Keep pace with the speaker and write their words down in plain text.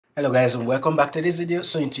Hello guys, and welcome back to this video.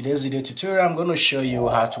 So in today's video tutorial, I'm going to show you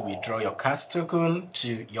how to withdraw your 𝗘𝗍 token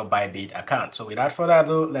to your Bybit account. So without further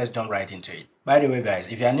ado, let's jump right into it. By the way guys,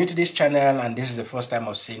 if you are new to this channel and this is the first time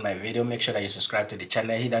of seeing my video, make sure that you subscribe to the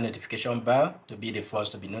channel, hit that notification bell to be the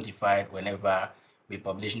first to be notified whenever we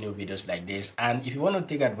publish new videos like this. And if you want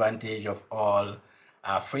to take advantage of all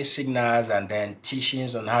free signals and then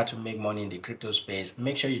teachings on how to make money in the crypto space,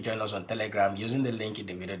 make sure you join us on Telegram using the link in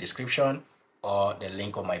the video description or the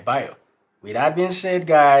link on my bio. With that being said,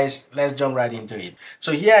 guys, let's jump right into it.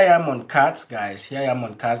 So here I am on 𝗘𝗍, guys. Here I am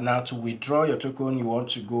on 𝗘𝗍. Now to withdraw your token, you want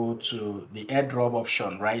to go to the airdrop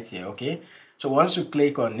option right here, okay? So once you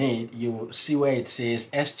click on it, you see where it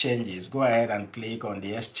says exchanges. Go ahead and click on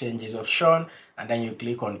the exchanges option, and then you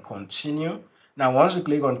click on continue. Now, once you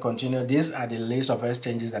click on continue, these are the list of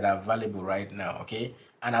exchanges that are available right now, okay?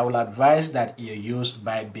 And I will advise that you use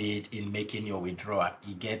Bybit in making your withdrawal.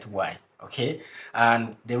 You get why? Okay,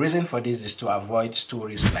 and the reason for this is to avoid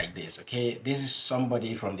stories like this. Okay, this is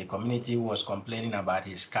somebody from the community who was complaining about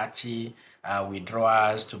his 𝗘𝗍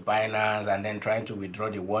withdrawals to Binance and then trying to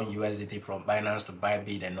withdraw the $1 from Binance to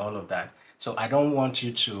Bybit and all of that. So I don't want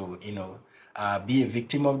you to be a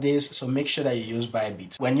victim of this. So make sure that you use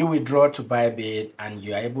Bybit. When you withdraw to Bybit and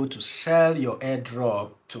you are able to sell your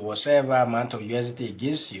airdrop to whatever amount of USDT it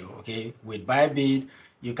gives you, okay, with Bybit,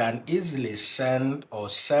 you can easily send or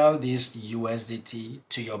sell this USDT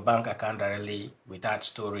to your bank account directly without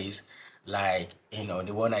stories like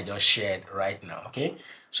the one I just shared right now. Okay,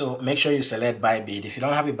 so make sure you select Bybit. If you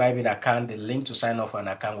don't have a Bybit account, the link to sign up for an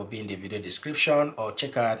account will be in the video description, or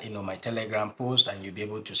check out my Telegram post and you'll be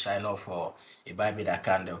able to sign up for a Bybit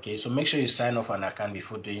account. Okay, so make sure you sign up for an account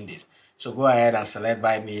before doing this. So go ahead and select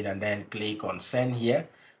Bybit and then click on send here.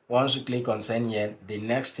 Once you click on send here, the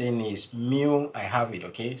next thing is 𝗕𝗼, I have it,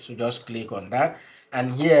 okay? So just click on that.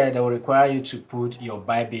 And here, they will require you to put your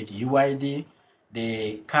Bybit UID,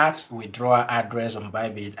 the 𝗘𝗍 withdrawal address on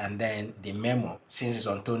Bybit, and then the memo, since it's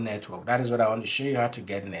on Tor network. That is what I want to show you how to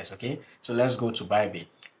get next, okay? So let's go to Bybit.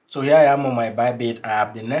 So here I am on my Bybit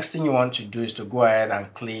app. The next thing you want to do is to go ahead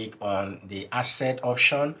and click on the asset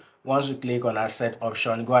option. Once you click on asset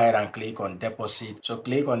option, go ahead and click on deposit. So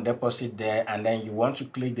click on deposit there, and then you want to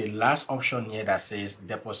click the last option here that says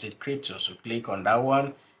deposit crypto. So click on that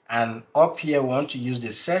one, and up here we want to use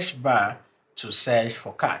the search bar to search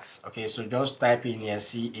for 𝗘𝗍. Okay, so just type in here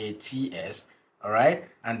𝗘𝗍, all right,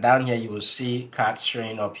 and down here you will see 𝗘𝗍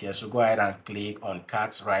showing up here. So go ahead and click on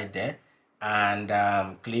𝗘𝗍 right there,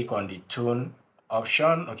 and click on the tune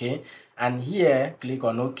option, okay, and here click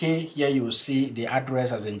on OK. Here you will see the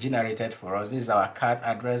address has been generated for us. This is our 𝗘𝗍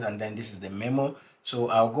address, and then this is the memo. So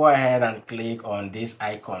I'll go ahead and click on this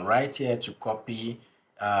icon right here to copy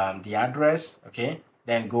the address, okay,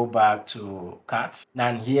 then go back to 𝗘𝗍,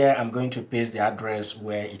 and here I'm going to paste the address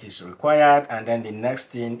where it is required, and then the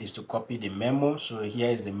next thing is to copy the memo. So here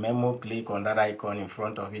is the memo. Click on that icon in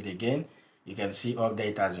front of it again. You can see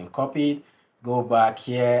update has been copied. Go back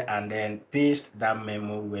here and then paste that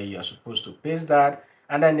memo where you're supposed to paste that.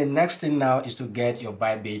 And then the next thing now is to get your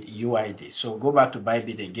Bybit UID. So go back to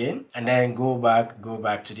Bybit again, and then go back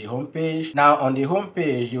to the home page. Now on the home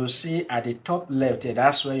page, you'll see at the top left here,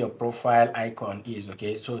 that's where your profile icon is,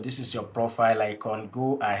 okay? So this is your profile icon.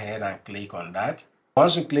 Go ahead and click on that.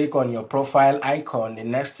 Once you click on your profile icon, the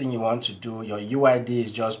next thing you want to do, your UID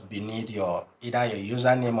is just beneath either your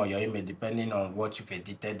username or your email, depending on what you've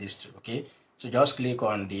edited this to, okay? So just click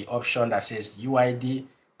on the option that says UID,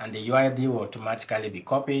 and the UID will automatically be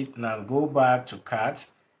copied. Now go back to 𝗘𝗍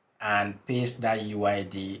and paste that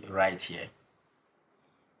UID right here.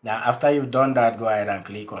 Now after you've done that, go ahead and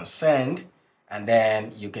click on send, and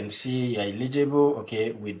then you can see you're eligible,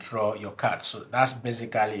 okay, withdraw your 𝗘𝗍. So that's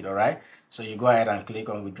basically it, all right? So you go ahead and click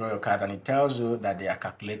on withdraw your 𝗘𝗍, and it tells you that they are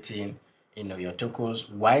calculating your tokens.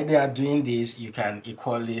 While they are doing this, you can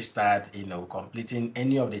equally start completing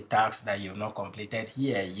any of the tasks that you've not completed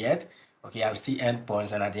here yet, okay, and still earn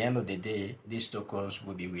points. And at the end of the day, these tokens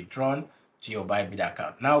will be withdrawn to your Bybit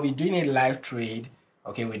account. Now we'll be doing a live trade,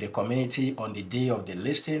 okay, with the community on the day of the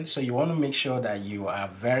listing. So you want to make sure that you are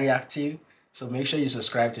very active. So make sure you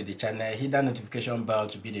subscribe to the channel, hit that notification bell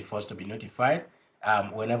to be the first to be notified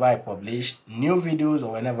whenever I publish new videos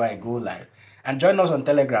or whenever I go live. And join us on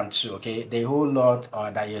Telegram too, okay? The whole lot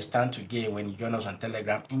that you stand to gain when you join us on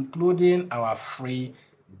Telegram, including our free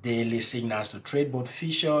daily signals to trade both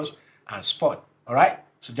futures and spot, all right?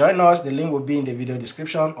 So join us. The link will be in the video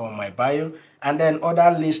description or my bio. And then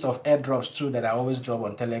other list of airdrops too that I always drop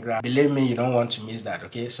on Telegram. Believe me, you don't want to miss that,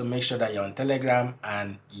 okay? So make sure that you're on Telegram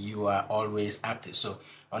and you are always active. So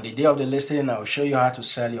on the day of the listing, I'll show you how to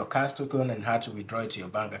sell your CAS token and how to withdraw it to your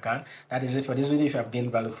bank account. That is it for this video. If you have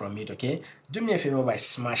gained value from it, okay? Do me a favor by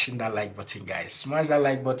smashing that like button, guys. Smash that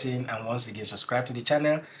like button, and once again, subscribe to the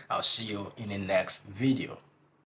channel. I'll see you in the next video.